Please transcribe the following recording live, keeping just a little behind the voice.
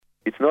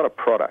It's not a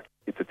product,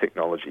 it's a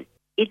technology.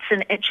 It's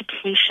an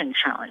education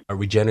challenge. A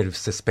regenerative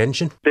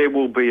suspension. There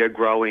will be a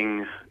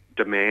growing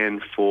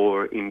demand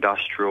for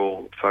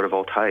industrial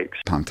photovoltaics.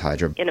 Pumped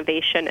hydro.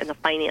 Innovation in the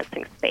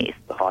financing space.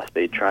 The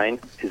high-speed train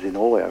is in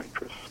all our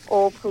interests.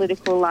 All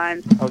political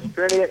lines.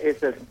 Australia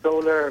is a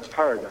solar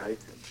paradise.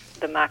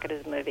 The market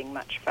is moving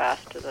much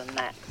faster than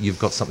that. You've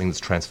got something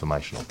that's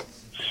transformational.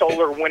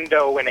 Solar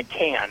window in a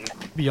can.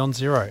 Beyond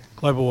Zero,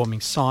 global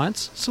warming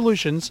science,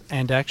 solutions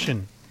and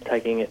action.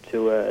 Taking it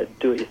to a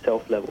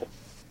do-it-yourself level.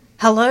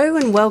 Hello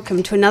and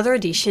welcome to another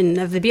edition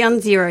of the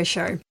Beyond Zero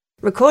Show.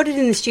 Recorded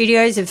in the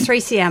studios of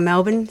 3CR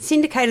Melbourne,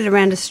 syndicated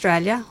around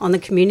Australia on the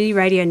Community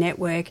Radio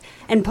Network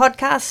and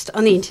podcast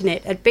on the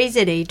internet at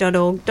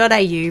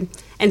bze.org.au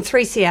and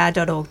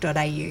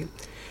 3cr.org.au.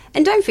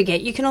 And don't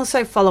forget, you can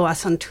also follow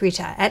us on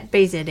Twitter at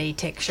BZE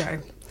Tech Show.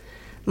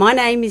 My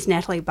name is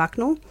Natalie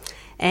Bucknell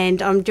and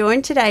I'm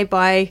joined today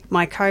by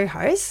my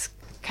co-hosts,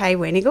 Kay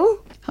Wenigal.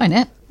 Hi,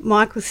 Nat.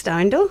 Michael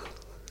Stondal.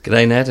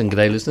 G'day, Nat, and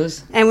g'day,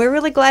 listeners. And we're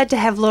really glad to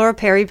have Laura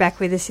Perry back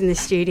with us in the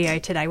studio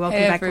today.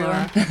 Welcome back,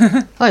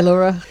 Laura. Hi,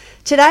 Laura.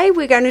 Today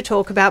we're going to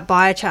talk about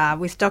biochar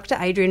with Dr.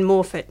 Adrian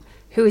Morfitt,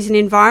 who is an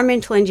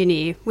environmental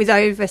engineer with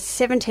over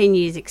 17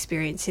 years'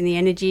 experience in the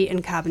energy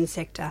and carbon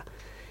sector.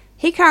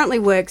 He currently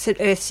works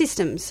at Earth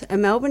Systems, a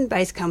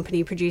Melbourne-based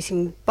company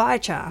producing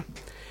biochar.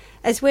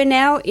 As we're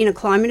now in a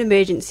climate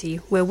emergency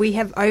where we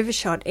have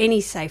overshot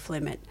any safe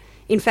limit,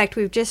 in fact,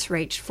 we've just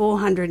reached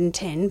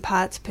 410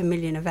 parts per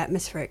million of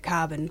atmospheric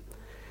carbon.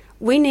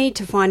 We need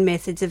to find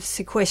methods of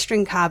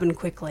sequestering carbon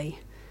quickly.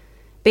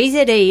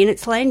 BZE, in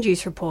its land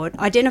use report,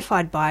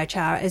 identified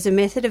biochar as a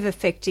method of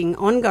effecting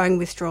ongoing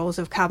withdrawals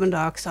of carbon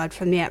dioxide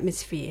from the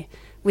atmosphere,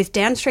 with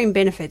downstream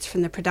benefits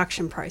from the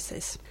production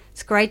process.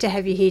 It's great to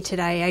have you here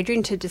today,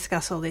 Adrian, to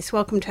discuss all this.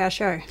 Welcome to our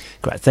show.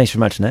 Great. Thanks very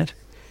much, Nat.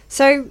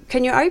 So,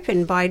 can you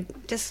open by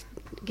just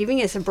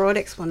giving us a broad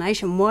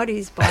explanation? What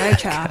is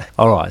biochar? Okay.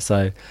 All right,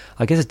 so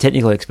I guess a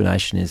technical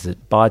explanation is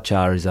that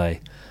biochar is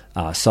a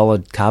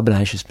solid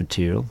carbonaceous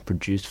material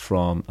produced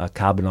from a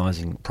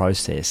carbonising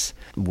process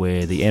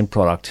where the end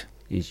product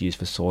is used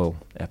for soil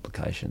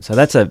application. So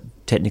that's a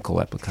technical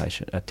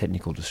application, a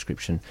technical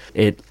description.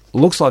 It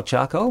looks like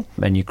charcoal,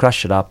 and you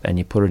crush it up and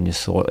you put it in your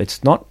soil.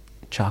 It's not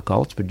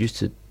charcoal, it's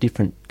produced at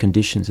different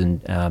conditions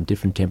and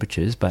different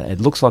temperatures, but it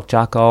looks like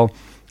charcoal,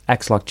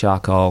 acts like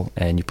charcoal,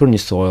 and you put it in your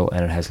soil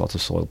and it has lots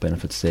of soil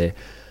benefits there.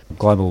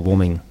 Global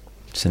warming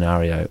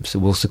scenario, so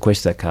we'll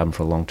sequester that carbon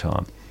for a long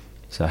time.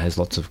 So it has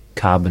lots of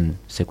carbon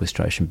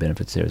sequestration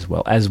benefits there as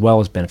well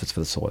as benefits for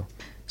the soil.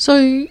 So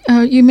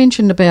you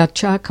mentioned about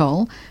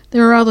charcoal.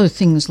 There are other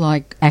things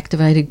like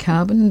activated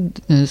carbon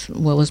as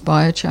well as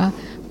biochar.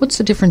 What's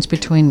the difference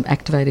between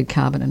activated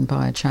carbon and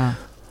biochar?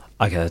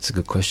 Okay, that's a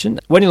good question.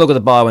 When you look at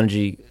the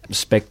bioenergy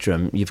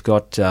spectrum, you've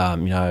got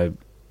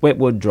wet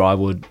wood, dry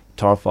wood,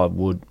 torrefied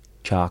wood,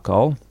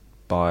 charcoal,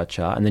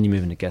 biochar, and then you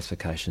move into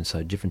gasification,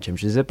 so different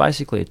temperatures. They're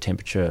basically a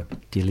temperature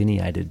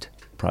delineated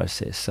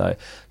process. So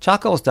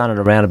charcoal is done at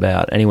around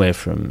about anywhere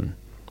from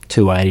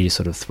 280 to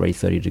sort of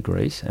 330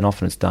 degrees, and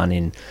often it's done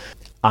in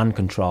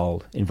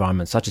uncontrolled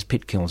environments such as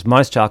pit kilns.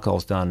 Most charcoal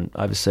is done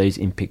overseas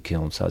in pit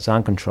kilns, so it's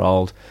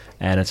uncontrolled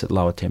and it's at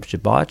lower temperature.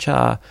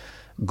 Biochar,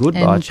 good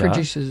and biochar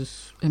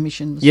produces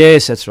emissions.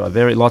 Yes, that's right.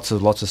 Lots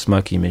of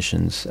smoky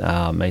emissions,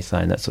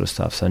 methane, that sort of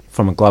stuff. So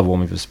from a global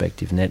warming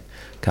perspective, net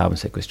carbon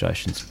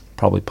sequestration is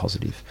probably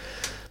positive.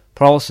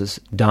 Pyrolysis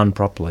done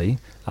properly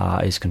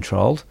is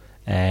controlled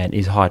and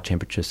is high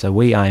temperature. So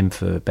we aim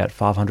for about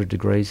 500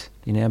 degrees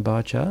in our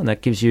biochar, and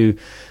that gives you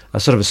a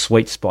sort of a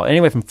sweet spot.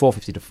 Anywhere from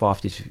 450 to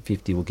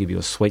 550 will give you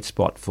a sweet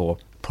spot for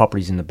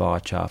properties in the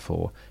biochar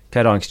for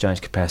cation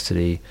exchange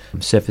capacity,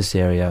 surface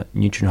area,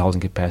 nutrient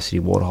holding capacity,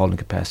 water holding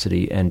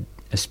capacity, and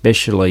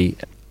especially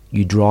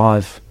you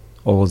drive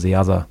all of the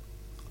other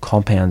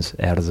compounds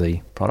out of the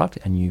product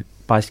and you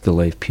basically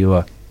leave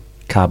pure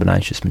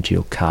carbonaceous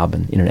material,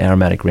 carbon, in an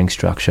aromatic ring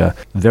structure.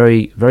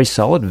 Very, very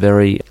solid,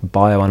 very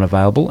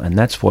biounavailable, and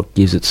that's what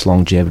gives its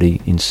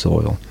longevity in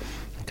soil.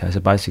 Okay, so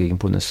basically you can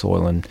put in the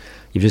soil and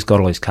you've just got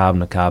all these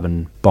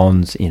carbon-to-carbon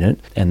bonds in it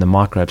and the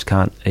microbes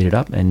can't eat it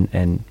up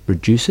and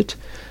reduce it.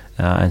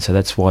 And so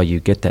that's why you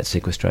get that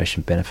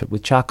sequestration benefit.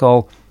 With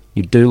charcoal,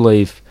 you do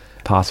leave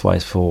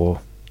pathways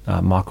for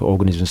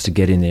microorganisms to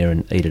get in there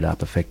and eat it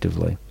up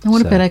effectively. And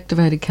what about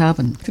activated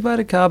carbon?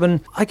 Activated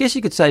carbon, I guess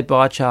you could say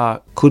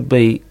biochar could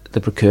be the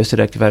precursor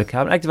to activated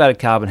carbon. Activated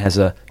carbon has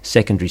a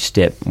secondary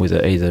step with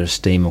either a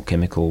steam or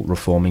chemical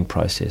reforming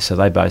process. So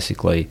they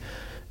basically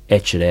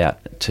etch it out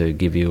to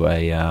give you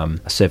a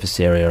surface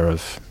area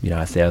of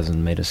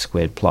 1,000 metres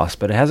squared plus,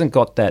 but it hasn't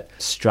got that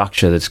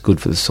structure that's good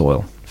for the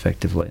soil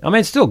effectively. I mean,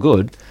 it's still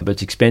good, but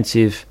it's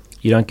expensive.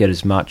 You don't get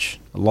as much,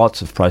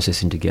 lots of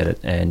processing to get it,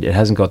 and it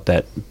hasn't got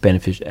that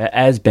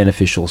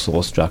beneficial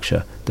soil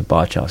structure that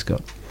biochar's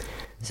got.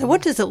 So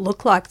what does it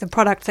look like, the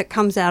product that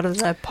comes out of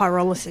the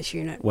pyrolysis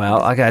unit?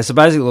 Well, okay, so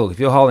basically, look, if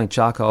you're holding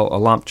charcoal, a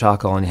lump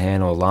charcoal in your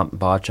hand or a lump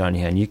biochar in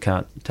your hand, you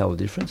can't tell the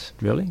difference,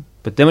 really.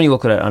 But then when you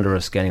look at it under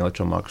a scanning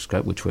electron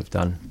microscope, which we've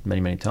done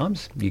many, many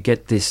times, you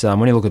get this,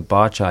 when you look at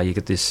biochar, you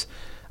get this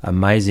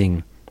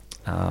amazing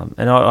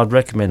And I'd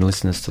recommend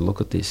listeners to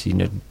look at this.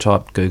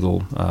 Type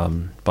Google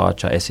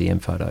biochar SEM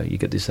photo. You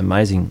get this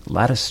amazing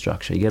lattice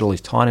structure. You get all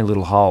these tiny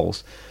little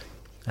holes,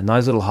 and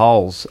those little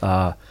holes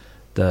are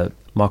the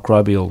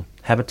microbial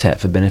habitat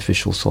for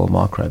beneficial soil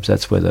microbes.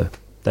 That's where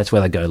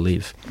they go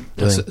live.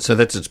 So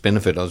that's its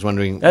benefit. I was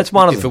wondering that's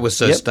one if it was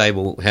so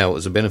stable, how it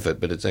was a benefit,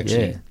 but it's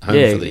actually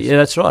home for these. Yeah,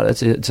 that's right.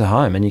 It's a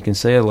home, and you can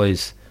see all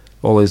these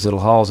little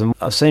holes. And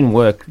I've seen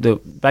work.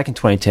 Back in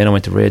 2010, I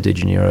went to Rio de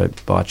Janeiro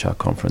Biochar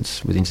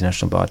Conference with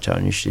International Biochar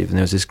Initiative, and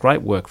there was this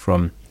great work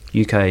from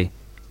UK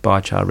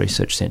Biochar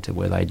Research Centre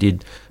where they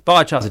did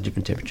biochars at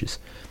different temperatures.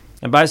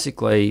 And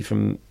basically,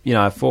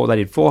 they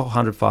did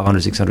 400,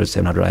 500, 600,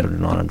 700, 800,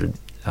 900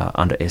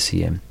 under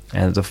SEM.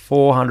 And the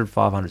 400,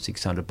 500,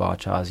 600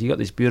 biochars, you got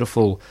this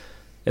beautiful.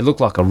 It looked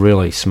like a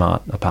really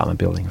smart apartment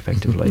building,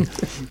 effectively.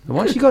 And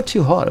once you got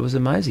too hot, it was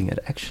amazing. It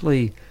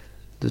actually.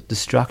 The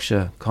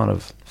structure kind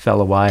of fell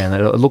away, and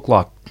it looked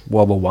like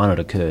World War I had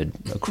occurred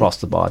across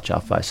the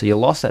biochar face. So you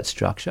lost that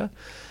structure.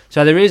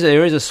 So there is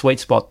a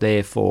sweet spot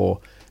there for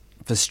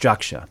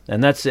structure,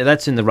 and that's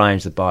in the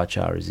range that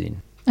biochar is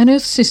in. And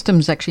Earth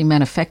Systems actually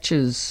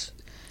manufactures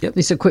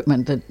this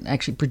equipment that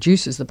actually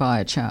produces the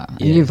biochar,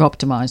 and you've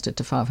optimised it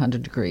to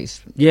 500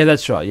 degrees. Yeah,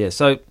 that's right. Yeah,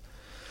 so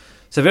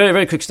very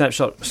very quick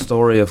snapshot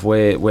story of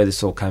where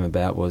this all came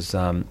about was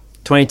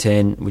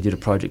 2010. We did a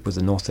project with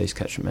the North East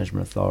Catchment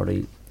Management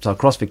Authority. So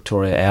across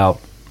Victoria, our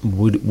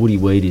woody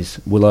weed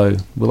is willow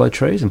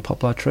trees and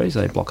poplar trees.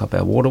 They block up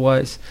our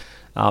waterways.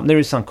 There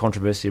is some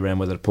controversy around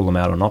whether to pull them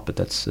out or not, but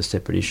that's a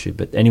separate issue.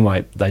 But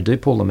anyway, they do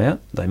pull them out.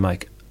 They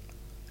make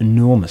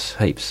enormous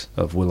heaps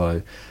of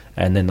willow,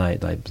 and then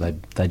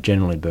they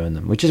generally burn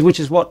them, which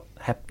is what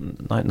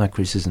happens. No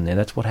criticism there.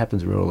 That's what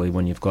happens really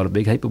when you've got a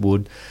big heap of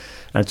wood,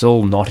 and it's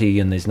all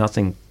knotty, and there's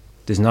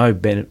no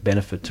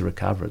benefit to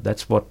recover it.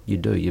 That's what you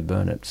do. You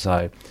burn it.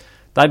 So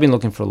they've been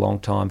looking for a long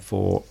time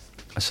for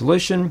a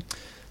solution.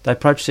 They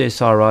approached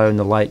CSIRO in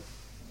the late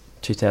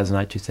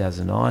 2008,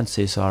 2009.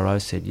 CSIRO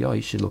said,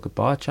 you should look at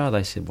biochar.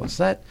 They said, what's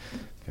that?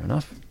 Fair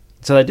enough.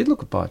 So they did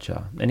look at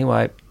biochar.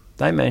 Anyway,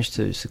 they managed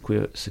to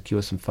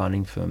secure some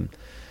funding from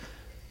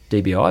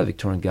DBI, the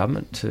Victorian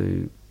Government,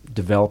 to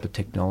develop a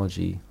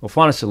technology or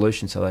find a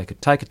solution so they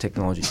could take a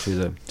technology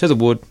to the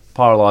wood,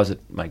 pyrolise it,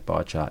 make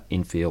biochar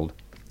in field,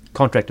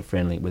 contractor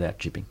friendly without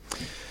chipping.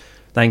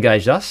 They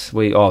engaged us. I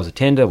was a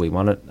tender. We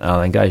won it.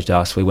 They engaged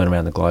us. We went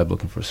around the globe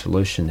looking for a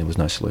solution. There was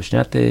no solution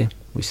out there.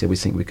 We said we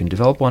think we can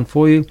develop one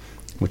for you,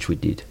 which we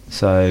did.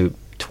 So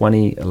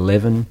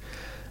 2011,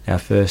 our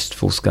first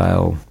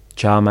full-scale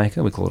char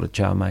maker, we call it a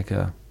char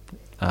maker,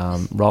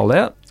 rolled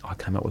out. I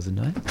came up with the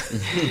name.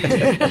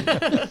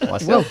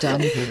 Well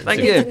done.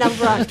 Thank you. It's a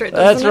number after it.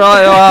 That's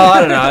right. Well, I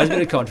don't know. There's a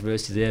bit of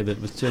controversy there, but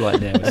it was too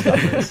late now.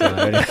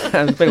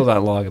 People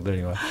don't like it, but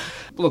anyway.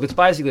 Look, it's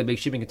basically a big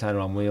shipping container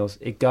on wheels.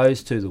 It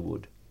goes to the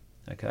wood.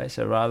 Okay,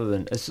 so rather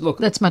than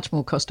that's much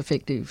more cost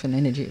effective and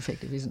energy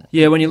effective, isn't it?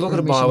 Yeah, when you look at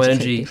a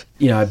bioenergy,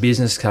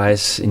 business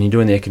case, and you're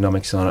doing the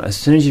economics on it, as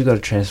soon as you've got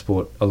to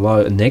transport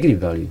a negative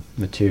value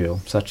material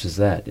such as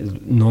that,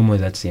 normally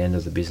that's the end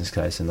of the business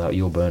case, and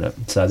you'll burn it.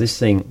 So this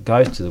thing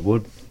goes to the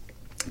wood.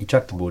 You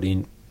chuck the wood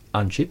in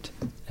unchipped,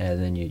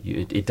 and then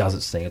it does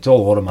its thing. It's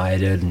all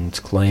automated and it's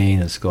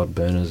clean. It's got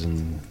burners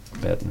and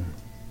about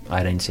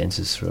 18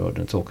 sensors through it, and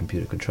it's all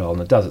computer controlled,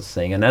 and it does its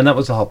thing. And that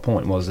was the whole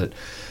point, was that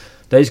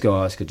these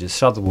guys could just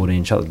shut the wood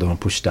in, shut the door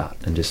and push start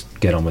and just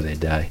get on with their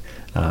day,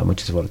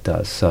 which is what it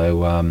does.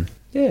 So,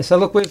 so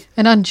look,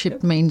 And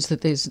unchipped means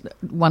that there's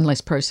one less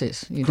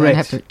process. You correct. Don't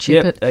have to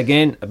chip it.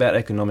 Again, about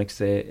economics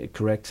there,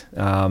 correct.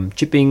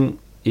 Chipping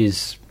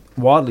is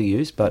widely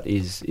used, but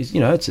is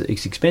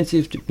it's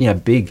expensive.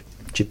 Big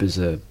chippers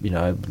are,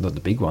 not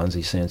the big ones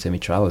you see on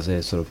semi-trailers,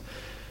 they're sort of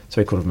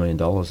 $750,000,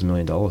 $1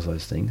 million,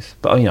 those things.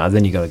 But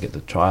then you got to get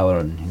the trailer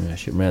and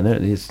ship around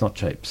there. It's not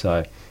cheap.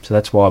 So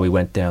that's why we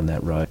went down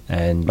that road.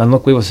 And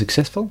look, we were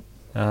successful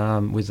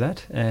with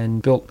that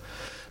and built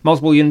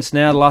multiple units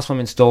now. The last one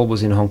we installed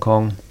was in Hong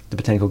Kong, the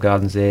Botanical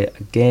Gardens there.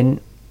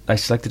 Again, they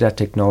selected our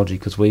technology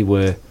because we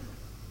were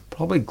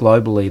probably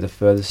globally the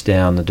furthest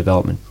down the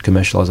development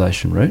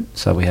commercialisation route.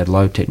 So we had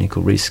low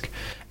technical risk,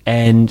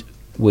 and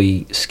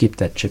we skipped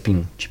that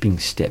chipping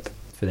step.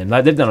 For them.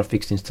 They've done a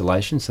fixed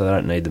installation, so they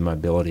don't need the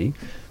mobility.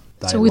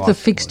 So with the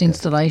fixed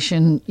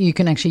installation, you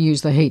can actually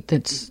use the heat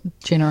that's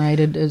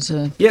generated as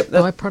a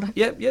byproduct?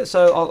 Yep.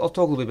 So I'll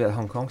talk a little bit about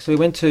Hong Kong. So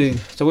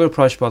we were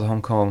approached by the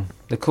Hong Kong,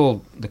 they're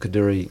called the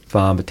Kaduri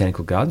Farm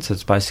Botanical Gardens, so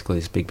it's basically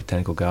these big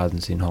botanical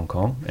gardens in Hong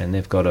Kong, and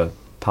they've got a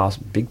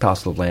big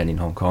parcel of land in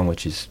Hong Kong,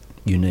 which is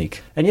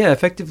unique. And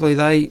effectively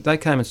they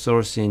came and saw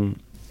us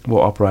we're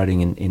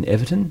operating in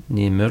Everton,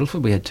 near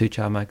Myrtleford. We had 2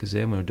 char makers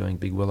there, and we were doing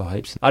big willow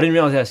heaps. I didn't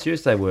realise how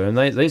serious they were, and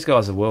these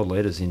guys are world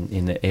leaders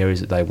in the areas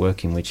that they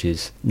work in, which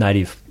is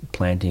native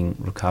planting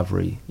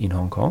recovery in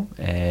Hong Kong.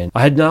 And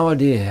I had no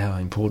idea how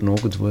important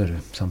orchids were to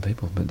some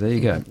people, but there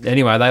you go.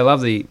 Anyway, they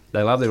love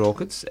their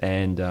orchids,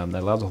 and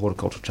they love the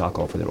horticultural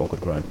charcoal for their orchid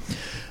growing.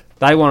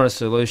 They wanted a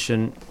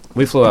solution.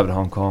 We flew over to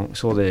Hong Kong,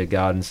 saw their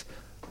gardens.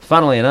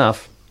 Funnily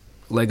enough,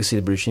 legacy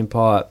of the British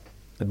Empire,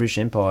 the British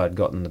Empire had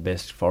gotten the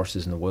best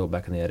foresters in the world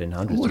back in the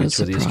 1800s, What a which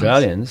were the surprise.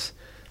 Australians,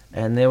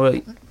 and there were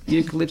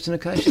eucalypts and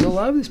acacias all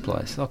over this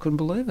place. I couldn't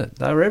believe it.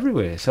 They were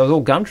everywhere. So it was all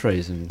gum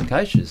trees and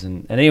acacias.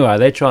 And anyway,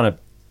 they're trying to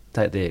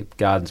take their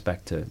gardens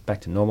back to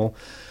normal.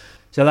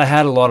 So they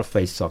had a lot of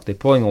feedstock. They're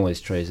pulling all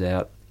these trees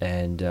out,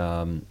 and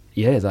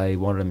they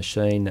wanted a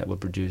machine that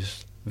would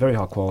produce very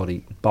high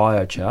quality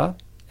biochar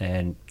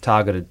and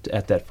targeted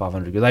at that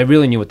 500. They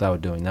really knew what they were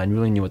doing. They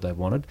really knew what they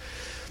wanted.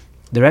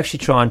 They're actually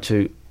trying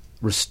to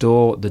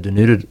restore the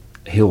denuded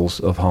hills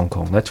of Hong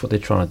Kong. That's what they're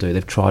trying to do.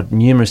 They've tried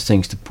numerous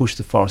things to push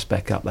the forest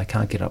back up. They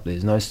can't get up there.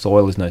 There's no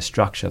soil, there's no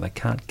structure. They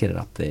can't get it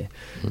up there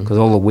because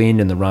all the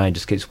wind and the rain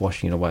just keeps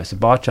washing it away. So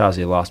biochar is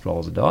their last roll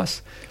of the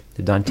dice.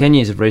 They've done 10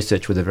 years of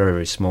research with a very,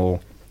 very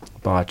small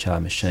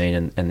biochar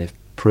machine, and they've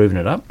proven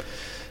it up.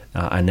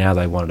 And now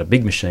they wanted a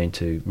big machine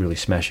to really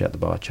smash out the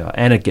biochar,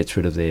 and it gets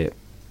rid of their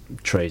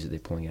trees that they're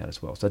pulling out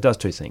as well. So it does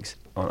two things.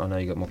 I know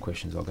you've got more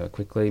questions. I'll go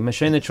quickly. The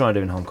machine they're trying to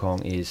do in Hong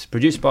Kong is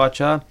produce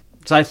biochar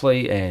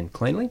safely and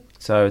cleanly.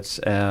 So it's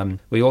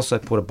we also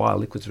put a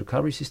bioliquids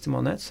recovery system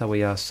on that. So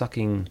we are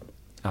sucking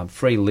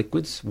free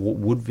liquids,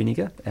 wood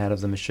vinegar, out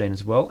of the machine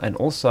as well. And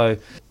also,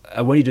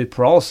 when you do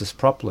pyrolysis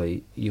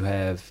properly, you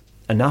have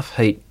enough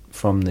heat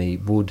from the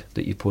wood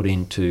that you put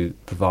in to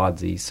provide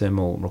the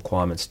thermal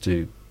requirements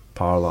to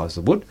pyrolyse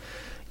the wood.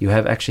 You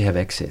actually have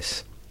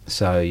excess.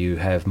 So you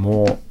have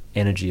more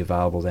energy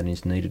available than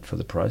is needed for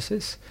the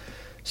process.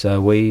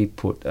 So we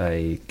put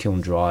a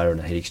kiln dryer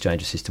and a heat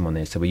exchanger system on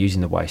there. So we're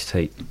using the waste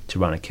heat to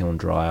run a kiln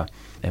dryer.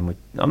 And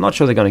I'm not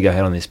sure they're going to go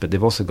ahead on this, but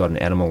they've also got an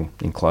animal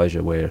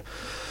enclosure where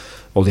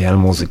all the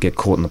animals that get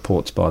caught in the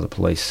ports by the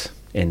police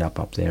end up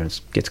there, and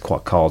it gets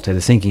quite cold. So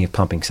they're thinking of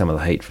pumping some of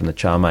the heat from the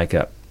char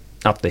maker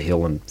up the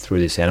hill and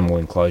through this animal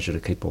enclosure to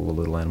keep all the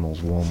little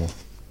animals warm. Or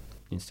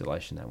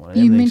installation, that one.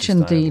 You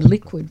mentioned the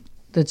liquid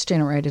that's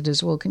generated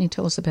as well. Can you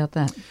tell us about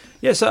that?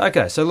 Yeah,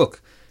 so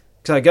look,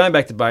 going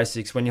back to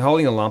basics, when you're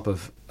holding a lump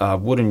of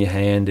wood in your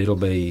hand, it'll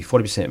be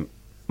 40%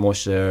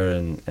 moisture,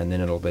 and then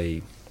it'll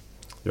be,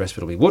 the rest of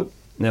it'll be wood.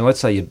 Now, let's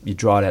say you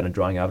dry it out in a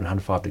drying oven,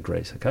 105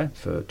 degrees, okay,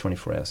 for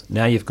 24 hours.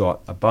 Now you've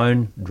got a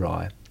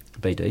bone-dry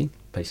BD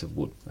piece of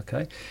wood,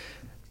 okay?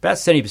 About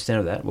 70%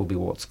 of that will be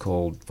what's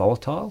called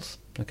volatiles.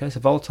 Okay, so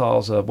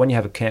volatiles are when you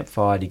have a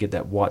campfire, you get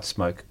that white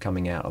smoke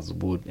coming out of the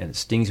wood and it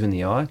stings you in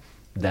the eye.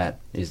 That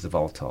is the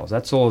volatiles.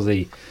 That's all of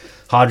the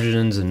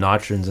hydrogens and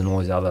nitrogens and all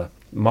these other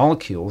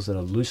molecules that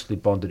are loosely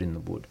bonded in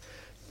the wood.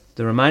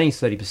 The remaining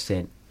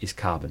 30% is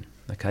carbon,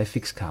 okay,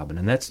 fixed carbon,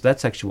 and that's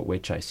actually what we're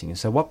chasing. And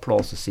so what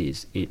pyrolysis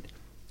is, it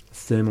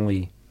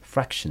thermally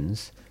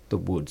fractions the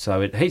wood.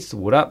 So it heats the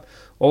wood up,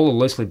 all the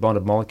loosely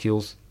bonded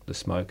molecules, the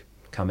smoke,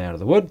 come out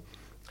of the wood,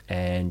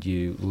 and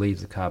you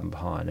leave the carbon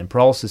behind. And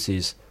pyrolysis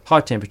is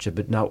high temperature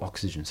but no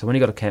oxygen. So when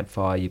you've got a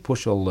campfire, you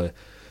push all the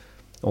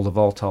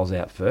volatiles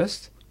out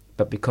first,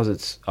 but because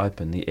it's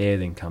open, the air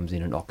then comes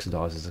in and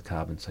oxidises the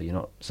carbon.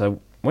 So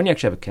when you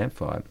actually have a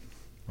campfire,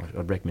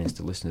 I'd recommend this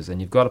to listeners,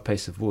 and you've got a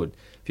piece of wood,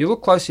 if you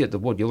look closely at the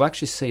wood, you'll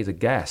actually see the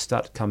gas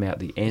start to come out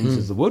the ends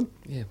of the wood.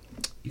 Yeah.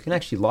 You can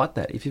actually light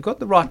that. If you've got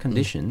the right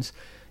conditions,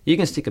 you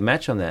can stick a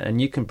match on that and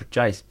you can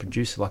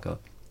produce like a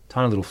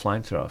tiny little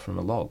flamethrower from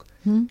a log.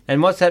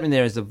 And what's happening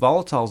there is the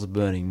volatiles are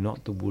burning,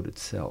 not the wood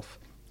itself.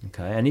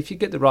 Okay, and if you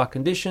get the right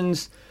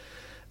conditions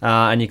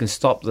and you can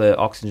stop the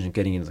oxygen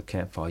getting into the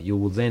campfire, you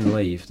will then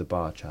leave the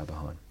biochar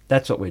behind.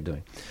 That's what we're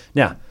doing.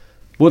 Now,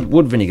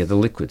 wood vinegar, the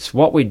liquids.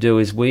 What we do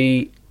is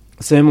we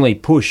thermally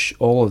push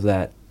all of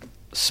that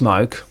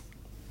smoke,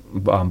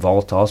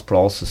 volatiles,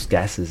 pyrolysis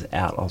gases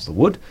out of the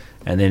wood,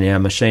 and then our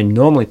machine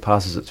normally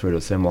passes it through to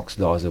a thermal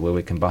oxidizer where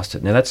we combust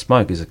it. Now that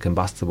smoke is a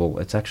combustible,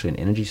 it's actually an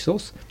energy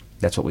source.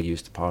 That's what we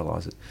use to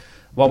pyrolyse it.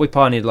 What we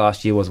pioneered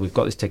last year was we've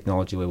got this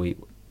technology where we,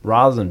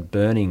 rather than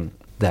burning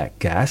that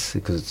gas,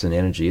 because it's an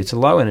energy, it's a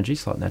low energy,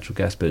 it's like natural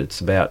gas, but it's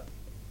about,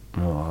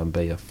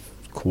 be a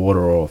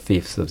quarter or a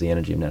fifth of the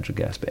energy of natural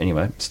gas. But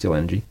anyway, it's still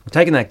energy. We're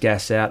taking that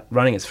gas out,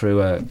 running it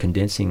through a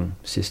condensing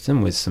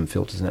system with some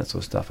filters and that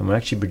sort of stuff, and we're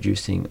actually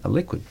producing a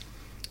liquid.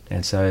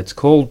 And so it's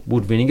called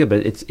wood vinegar,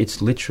 but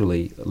it's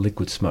literally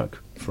liquid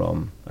smoke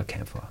from a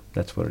campfire.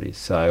 That's what it is.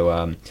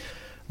 So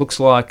looks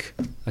like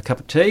a cup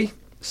of tea,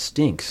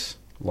 stinks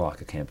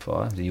like a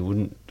campfire.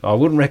 I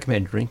wouldn't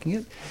recommend drinking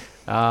it.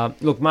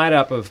 Look, made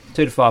up of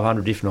 200 to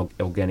 500 different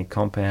organic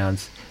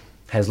compounds,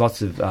 has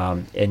lots of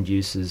end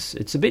uses.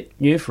 It's a bit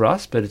new for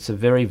us, but it's a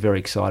very, very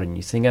exciting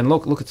new thing. And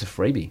look, it's a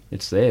freebie.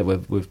 It's there.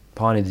 We've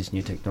pioneered this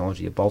new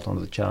technology, a bolt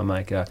onto the char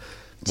maker.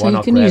 So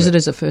you can use it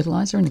as a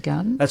fertiliser in the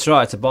garden? That's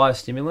right. It's a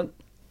biostimulant.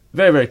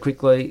 Very, very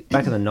quickly,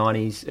 back in the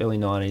 90s, early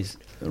 90s,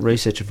 a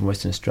researcher from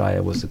Western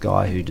Australia was the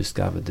guy who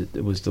discovered that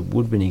it was the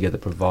wood vinegar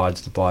that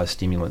provides the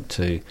biostimulant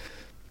to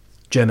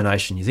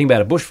germination. You think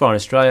about a bushfire in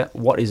Australia,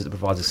 what is it that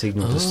provides a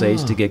signal to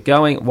seeds to get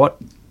going? What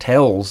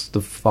tells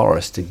the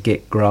forest to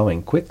get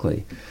growing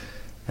quickly?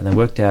 And they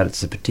worked out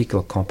it's a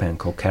particular compound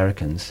called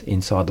carricins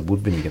inside the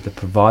wood vinegar that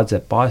provides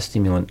that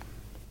biostimulant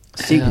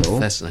signal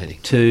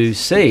to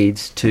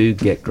seeds to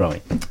get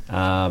growing.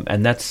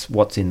 And that's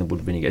what's in the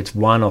wood vinegar. It's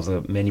one of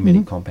the many,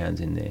 many compounds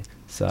in there.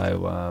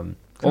 So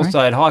Great. Also,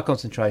 at high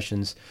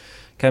concentrations,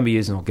 can be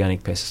used in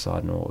organic pesticide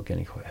and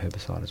organic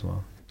herbicide as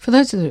well. For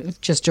those that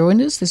have just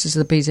joined us, this is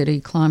the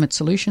BZE Climate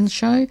Solutions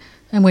Show,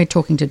 and we're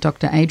talking to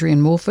Dr.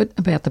 Adrian Morfitt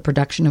about the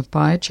production of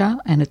biochar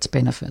and its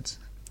benefits.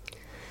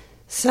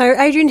 So,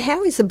 Adrian,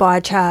 how is the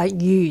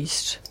biochar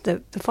used?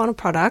 The final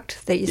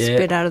product that you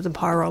spit out of the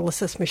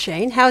pyrolysis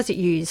machine, how is it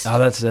used? Oh,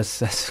 that's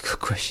a good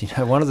question.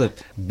 One of the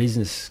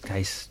business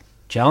case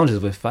challenges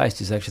we've faced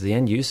is actually the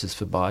end uses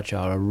for biochar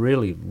are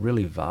really,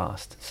 really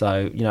vast.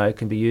 So, it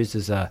can be used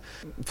as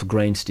for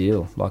green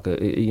steel.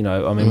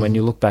 When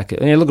you look back at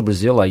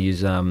Brazil, they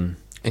use... and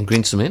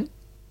green cement?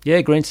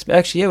 Yeah,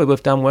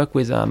 we've done work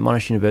with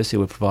Monash University.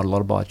 We've provided a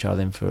lot of biochar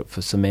then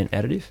for cement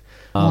additive.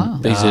 Wow.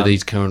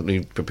 BZE's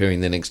currently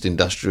preparing their next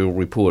industrial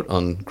report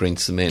on green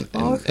cement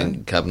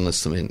and carbonless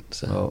cement.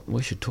 So. Well,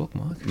 we should talk,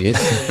 Mike. Yes.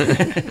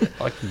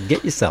 I can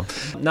get you some.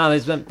 No,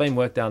 there's been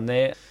work done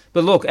there.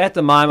 But look, at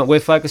the moment, we're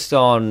focused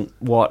on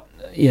what,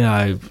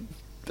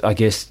 I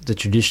guess the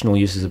traditional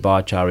uses of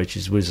biochar, which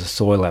is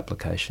soil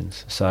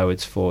applications. So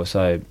it's for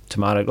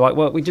tomato.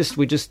 We're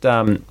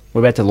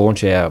about to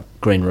launch our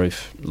green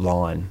roof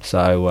line.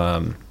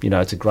 So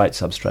it's a great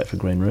substrate for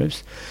green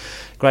roofs.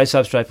 Great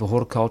substrate for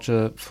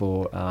horticulture,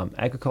 for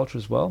agriculture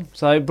as well.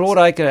 So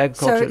broadacre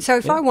agriculture. So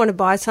if I want to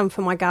buy some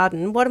for my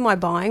garden, what am I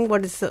buying?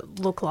 What does it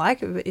look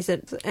like? What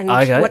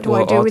do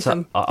I do with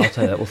them? I'll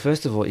tell you that. Well,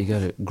 first of all, you go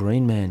to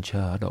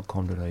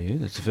greenmanchar.com.au.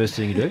 That's the first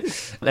thing you do.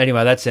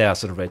 Anyway, that's our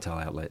sort of retail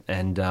outlet.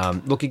 And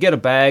look, you get a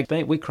bag.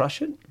 We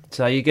crush it.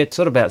 So you get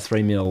sort of about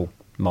 3 mil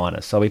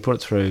minus. So we put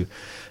it through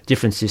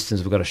different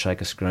systems. We've got a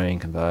shaker screen,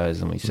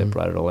 conveyors, and we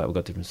separate it all out. We've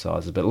got different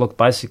sizes. But look,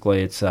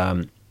 basically it's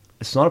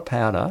not a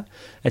powder.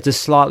 It's a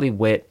slightly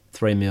wet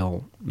 3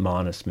 mil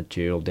minus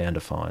material down to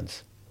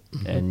fines.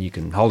 Mm-hmm. And you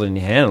can hold it in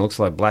your hand. It looks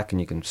like black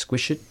and you can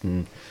squish it.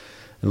 And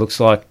it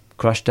looks like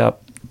crushed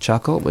up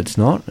charcoal, but it's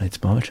not. It's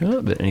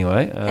biochar. But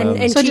anyway.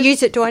 To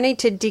use it, do I need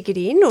to dig it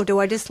in or do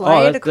I just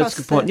lay it across? That's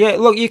a good point. Yeah,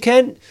 look, you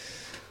can.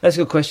 That's a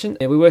good question.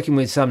 We're working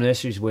with some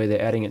nurseries where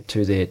they're adding it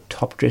to their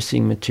top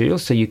dressing material.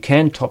 So you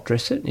can top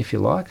dress it if you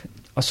like.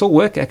 I saw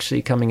work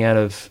actually coming out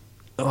of...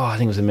 I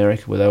think it was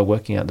America, where they were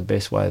working out the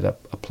best way of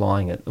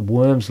applying it. The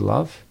worms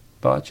love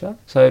biochar.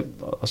 So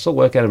I saw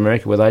work out of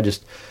America where they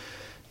just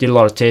did a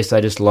lot of tests.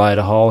 They just laid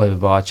a whole heap of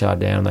biochar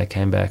down and they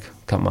came back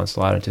a couple months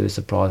later and to their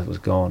surprise it was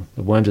gone.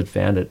 The worms had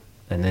found it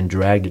and then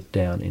dragged it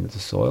down into the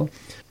soil.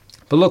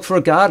 But look, for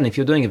a garden, if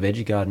you're doing a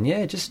veggie garden,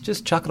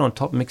 just chuck it on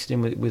top, mix it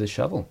in with a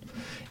shovel.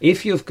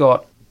 If you've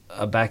got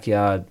a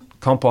backyard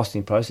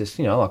composting process,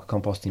 like a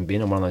composting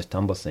bin or one of those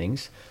tumbler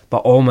things, by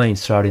all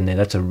means throw it in there.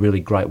 That's a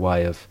really great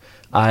way of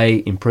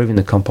improving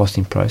the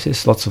composting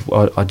process.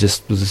 I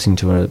just was listening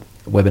to a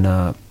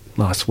webinar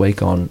last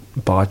week on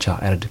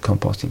biochar added to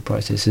composting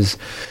processes.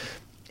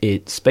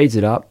 It speeds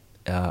it up,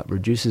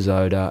 reduces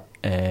odour,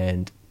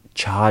 and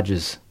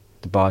charges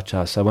the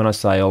biochar. So when I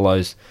say all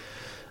those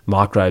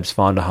microbes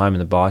find a home in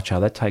the biochar,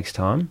 that takes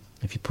time.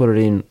 If you put it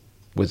in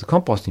with the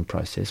composting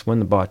process, when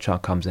the biochar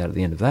comes out at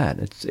the end of that,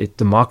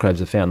 the microbes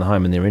have found the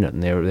home and they're in it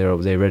and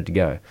they're ready to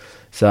go.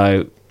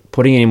 So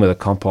putting it in with a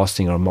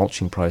composting or a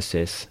mulching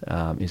process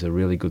is a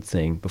really good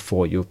thing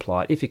before you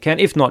apply it, if you can.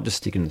 If not, just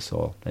stick it in the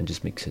soil and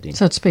just mix it in.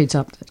 So it speeds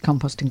up the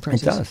composting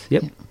process. It does,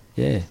 yep.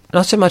 Yeah.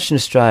 Not so much in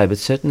Australia, but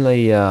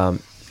certainly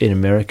in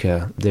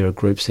America, there are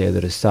groups there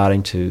that are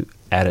starting to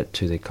add it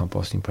to their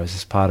composting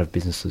process, part of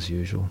business as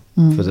usual,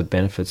 for the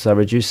benefits. So it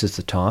reduces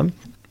the time.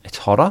 It's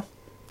hotter,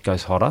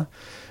 goes hotter,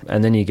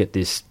 and then you get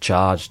this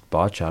charged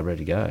biochar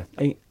ready to go.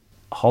 It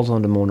holds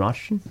on to more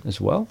nitrogen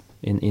as well.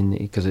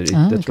 Because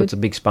that's what's a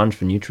big sponge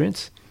for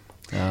nutrients.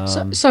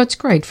 So it's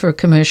great for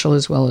commercial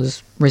as well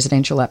as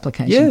residential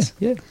applications.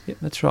 Yeah,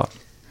 that's right.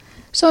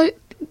 So,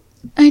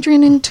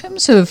 Adrian, in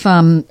terms of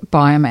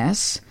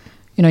biomass,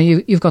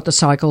 you've got the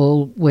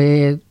cycle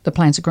where the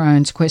plants are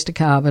grown, sequester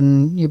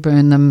carbon, you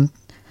burn them,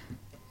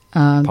 the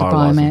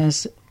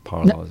biomass.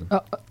 Pyrolyse them.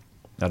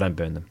 I don't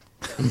burn them.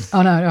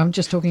 Oh, no, I'm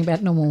just talking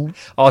about normal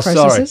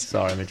processes.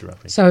 Sorry, I'm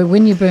interrupting. So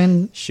when you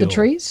burn the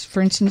trees,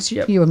 for instance,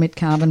 you emit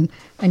carbon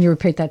and you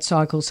repeat that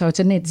cycle. So it's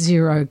a net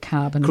zero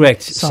carbon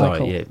Correct. cycle.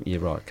 Sorry, yeah,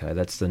 you're right, okay.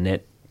 That's the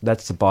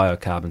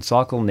biocarbon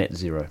cycle, net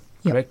zero.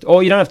 Yep. Correct?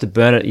 Or you don't have to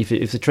burn it.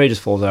 If the tree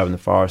just falls over in the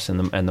forest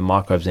and the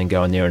microbes then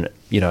go in there and,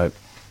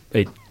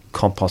 it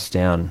composts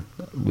down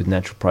with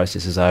natural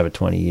processes over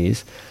 20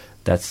 years,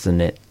 that's the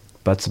net.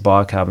 But it's the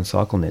biocarbon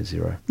cycle, net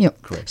zero.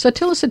 Yep. Correct. So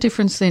tell us the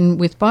difference then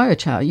with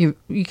biochar.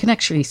 You can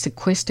actually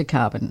sequester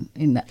carbon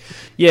in that.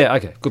 Yeah,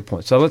 okay, good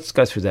point. So let's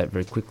go through that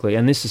very quickly.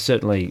 And this is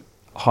certainly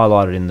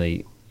highlighted in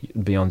the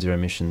Beyond Zero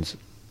Emissions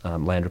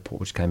land report,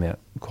 which came out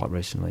quite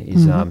recently.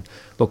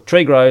 Look,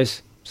 tree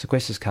grows,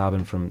 sequesters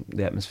carbon from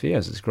the atmosphere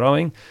as it's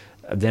growing,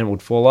 then it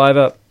would fall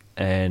over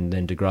and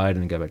then degrade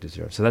and then go back to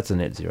zero. So that's a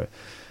net zero.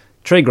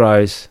 Tree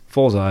grows,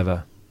 falls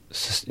over,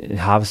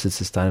 harvested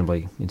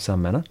sustainably in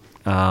some manner.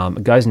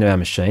 It goes into our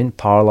machine,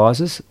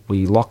 pyrolyses.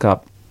 We lock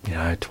up,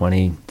 20,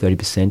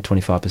 30%,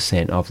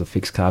 25% of the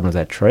fixed carbon of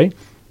that tree.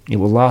 It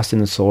will last in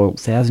the soil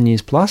 1,000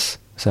 years plus.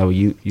 So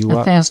you are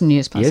 1,000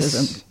 years plus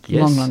is a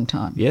long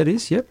time. Yeah, it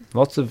is. Yep,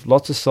 lots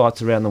of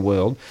sites around the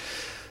world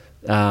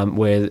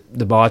where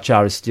the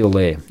biochar is still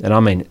there, and I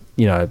mean,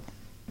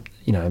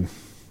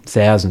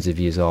 thousands of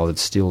years old.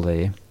 It's still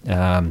there.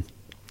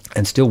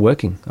 And still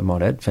working, I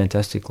might add,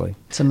 fantastically.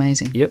 It's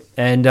amazing. Yep,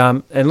 and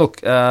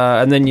look,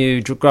 and then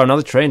you grow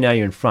another tree, and now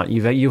you're in front.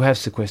 You have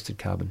sequestered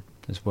carbon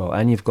as well,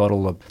 and you've got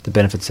all the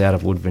benefits out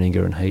of wood,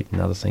 vinegar, and heat, and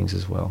other things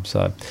as well.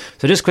 So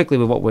just quickly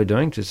with what we're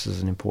doing, just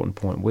as an important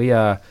point, we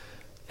are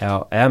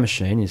our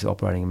machine is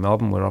operating in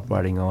Melbourne. We're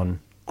operating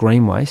on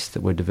green waste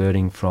that we're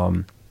diverting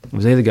from. It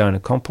was either going to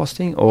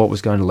composting or it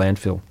was going to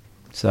landfill.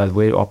 So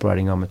we're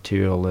operating on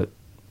material that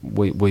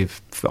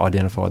we've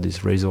identified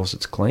this resource.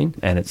 It's clean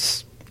and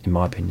it's, in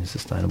my opinion,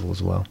 sustainable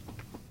as well.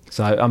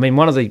 So, I mean,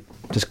 one of the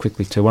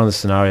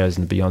scenarios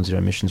in the Beyond Zero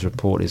Emissions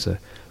report is a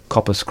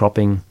coppice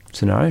cropping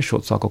scenario,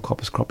 short cycle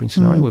coppice cropping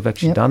scenario. We've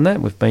actually done that.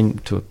 We've been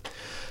to a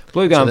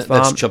blue gum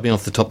farm. That's chopping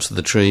off the tops of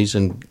the trees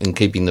and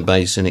keeping the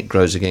base, and it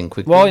grows again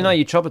quickly. Well,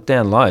 you chop it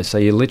down low, so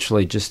you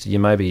literally you're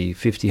maybe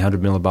 50,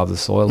 100 mil above the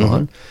soil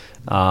line.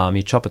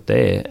 You chop it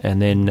there, and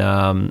then,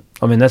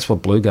 that's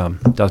what blue gum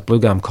does. Blue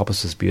gum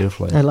coppices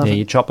beautifully. I love it.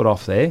 You chop it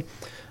off there,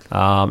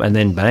 and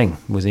then bang,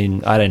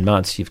 within 18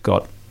 months, you've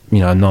got,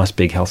 a nice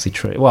big healthy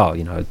tree. Well,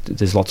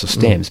 there's lots of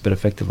stems, but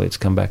effectively it's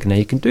come back. And now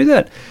you can do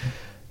that,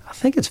 I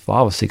think it's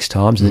 5 or 6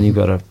 times, and then you've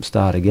got to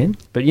start again.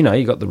 But,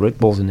 you've got the root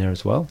balls in there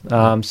as well.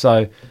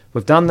 So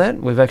we've done that.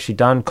 We've actually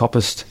done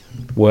coppiced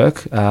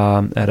work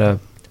at a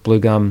blue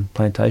gum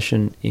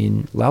plantation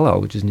in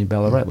Lalal, which is near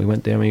Ballarat. We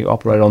went there and we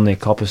operated on their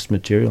coppiced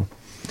material.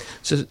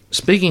 So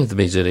speaking of the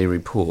BZE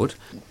report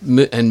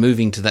and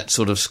moving to that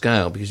sort of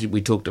scale, because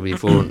we talked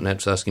before,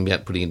 Nat's asking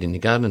about putting it in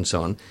your garden and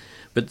so on,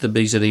 but the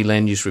BZE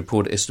land use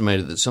report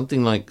estimated that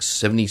something like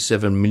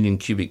 77 million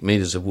cubic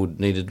metres of wood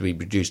needed to be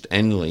produced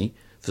annually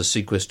for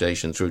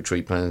sequestration through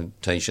tree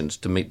plantations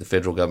to meet the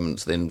federal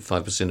government's then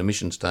 5%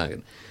 emissions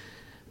target.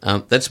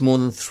 That's more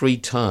than 3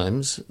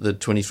 times the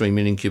 23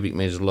 million cubic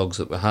metres of logs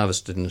that were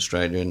harvested in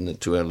Australia in the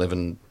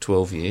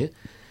 2011-12 year.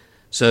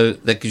 So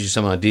that gives you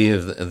some idea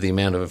of the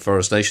amount of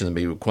afforestation that would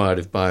be required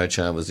if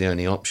biochar was the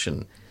only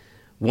option.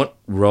 What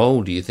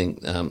role do you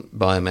think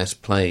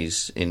biomass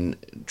plays in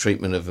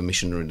treatment of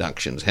emission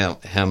reductions?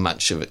 How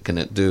much of it can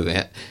it do?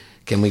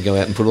 Can we go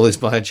out and put all this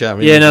biochar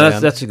in? Yeah, no,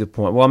 that's a good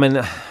point. Well,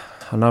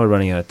 I know we're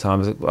running out of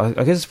time.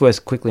 I guess it's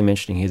worth quickly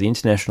mentioning here the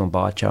International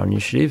Biochar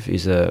Initiative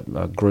is a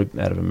group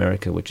out of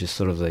America which is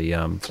sort of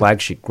the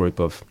flagship group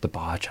of the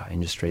biochar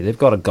industry. They've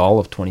got a goal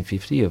of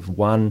 2050 of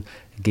 1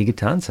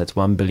 gigatonne, so that's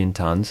 1 billion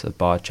tonnes of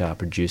biochar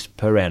produced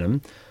per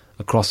annum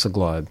across the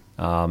globe,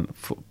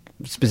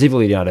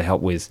 specifically to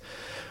help with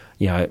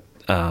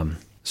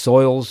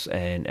soils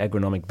and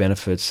agronomic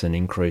benefits and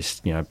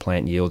increased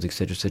plant yields,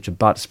 etc.,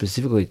 but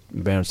specifically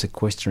around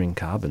sequestering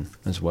carbon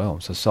as well.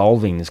 So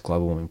solving this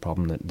global warming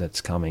problem that's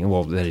coming.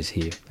 Well, that is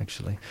here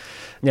actually.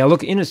 Now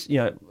looking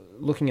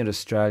at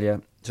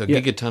Australia. So a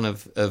gigatonne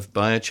of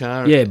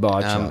biochar. Yeah,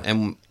 biochar.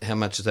 And how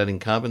much is that in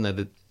carbon?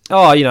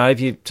 If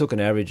you took an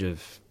average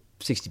of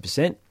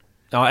 60%.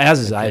 Ours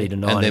is 80 to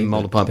 90. And then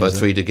multiply by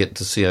 3 to get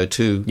to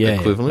CO2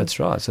 equivalent. Yeah, that's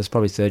right. So it's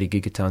probably 30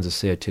 gigatons of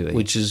CO2 each.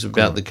 Which is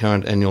about the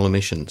current annual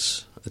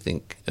emissions, I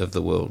think, of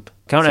the world.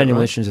 Current annual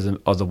emissions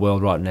of the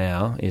world right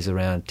now is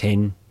around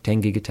 10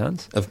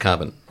 gigatons. Of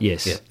carbon?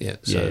 Yes. Yeah.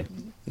 So,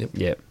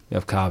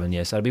 of carbon,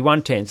 yes. So it'd be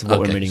 1/10 of what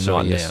we're emitting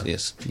right now.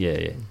 Yes.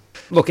 Yeah.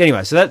 Look,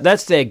 anyway, so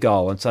that's their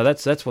goal, and so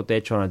that's what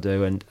they're trying to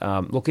do. And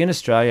look, in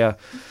Australia,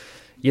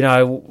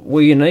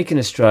 we're unique in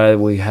Australia.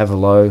 We have a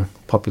low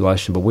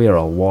population, but we are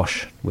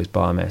awash with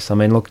biomass. I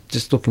mean, look,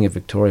 just looking at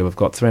Victoria, we've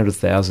got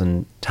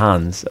 300,000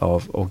 tonnes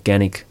of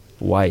organic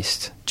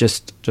waste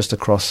just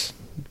across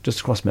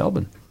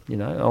Melbourne. A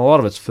lot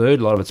of it's food,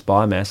 a lot of it's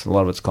biomass, a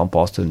lot of it's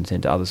composted and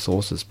sent to other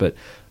sources, but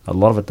a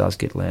lot of it does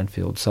get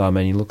landfilled. So, I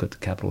mean, you look at the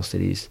capital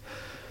cities,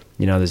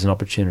 there's an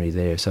opportunity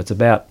there. So it's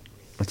about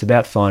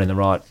finding the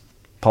right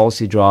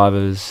policy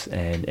drivers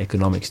and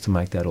economics to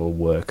make that all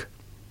work.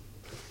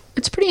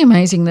 It's pretty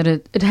amazing that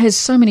it has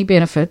so many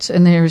benefits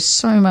and there is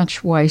so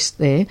much waste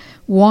there.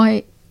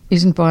 Why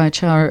isn't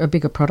biochar a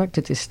bigger product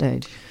at this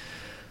stage?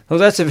 Well,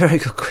 that's a very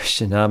good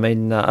question. I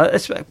mean,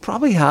 it's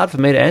probably hard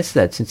for me to answer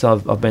that since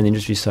I've been in the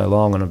industry so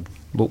long and I'm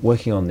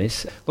working on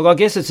this. Look, I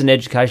guess it's an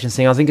education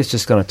thing. I think it's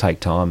just going to take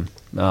time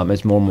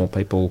as more and more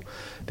people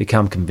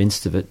become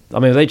convinced of it. I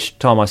mean, with each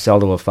time I sell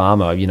to a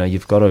farmer,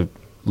 you've got to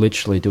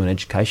literally do an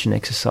education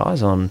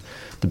exercise on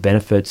the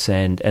benefits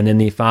and then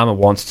the farmer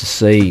wants to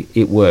see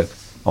it work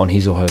on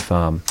his or her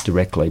farm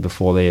directly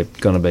before they're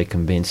going to be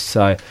convinced.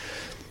 So,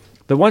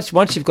 but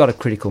once you've got a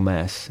critical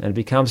mass and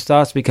it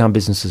starts to become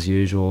business as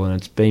usual and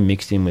it's being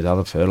mixed in with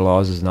other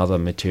fertilisers and other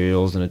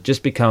materials and it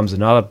just becomes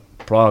another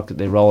product that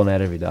they're rolling out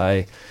every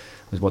day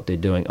with what they're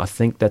doing, I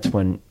think that's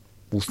when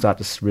we'll start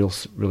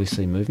to really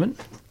see movement.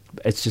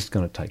 It's just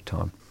going to take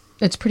time.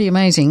 It's pretty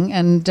amazing,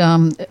 and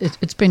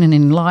it's been an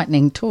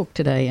enlightening talk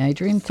today,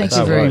 Adrian. Thank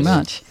you very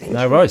much.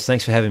 No worries.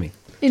 Thanks for having me.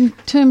 In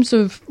terms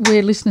of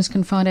where listeners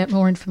can find out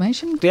more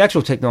information? The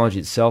actual technology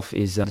itself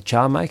is the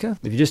Char Maker.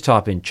 If you just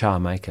type in Char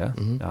Maker,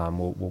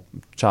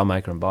 Char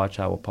Maker and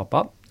Biochar will pop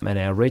up. And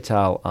our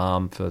retail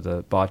arm for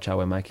the biochar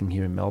we're making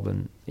here in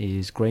Melbourne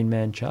is Green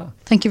Man Char.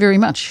 Thank you very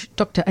much,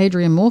 Dr.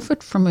 Adrian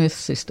Morfitt from Earth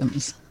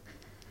Systems.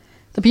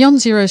 The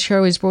Beyond Zero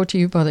show is brought to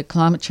you by the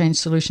Climate Change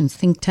Solutions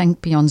think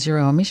tank Beyond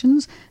Zero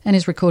Emissions and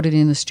is recorded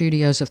in the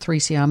studios of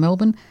 3CR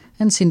Melbourne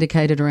and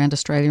syndicated around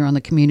Australia on the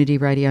Community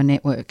Radio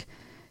Network.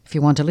 If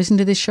you want to listen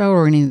to this show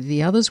or any of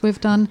the others we've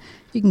done,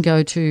 you can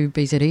go to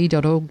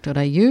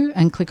bze.org.au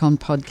and click on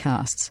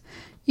podcasts.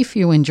 If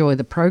you enjoy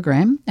the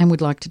program and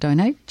would like to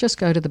donate, just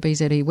go to the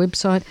BZE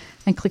website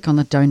and click on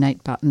the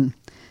donate button.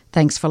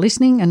 Thanks for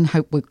listening and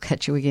hope we'll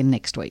catch you again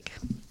next week.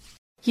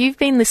 You've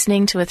been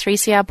listening to a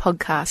 3CR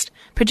podcast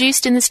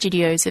produced in the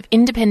studios of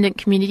independent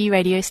community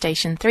radio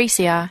station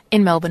 3CR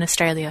in Melbourne,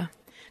 Australia.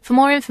 For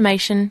more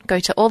information, go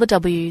to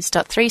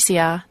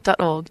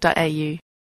allthews.3cr.org.au.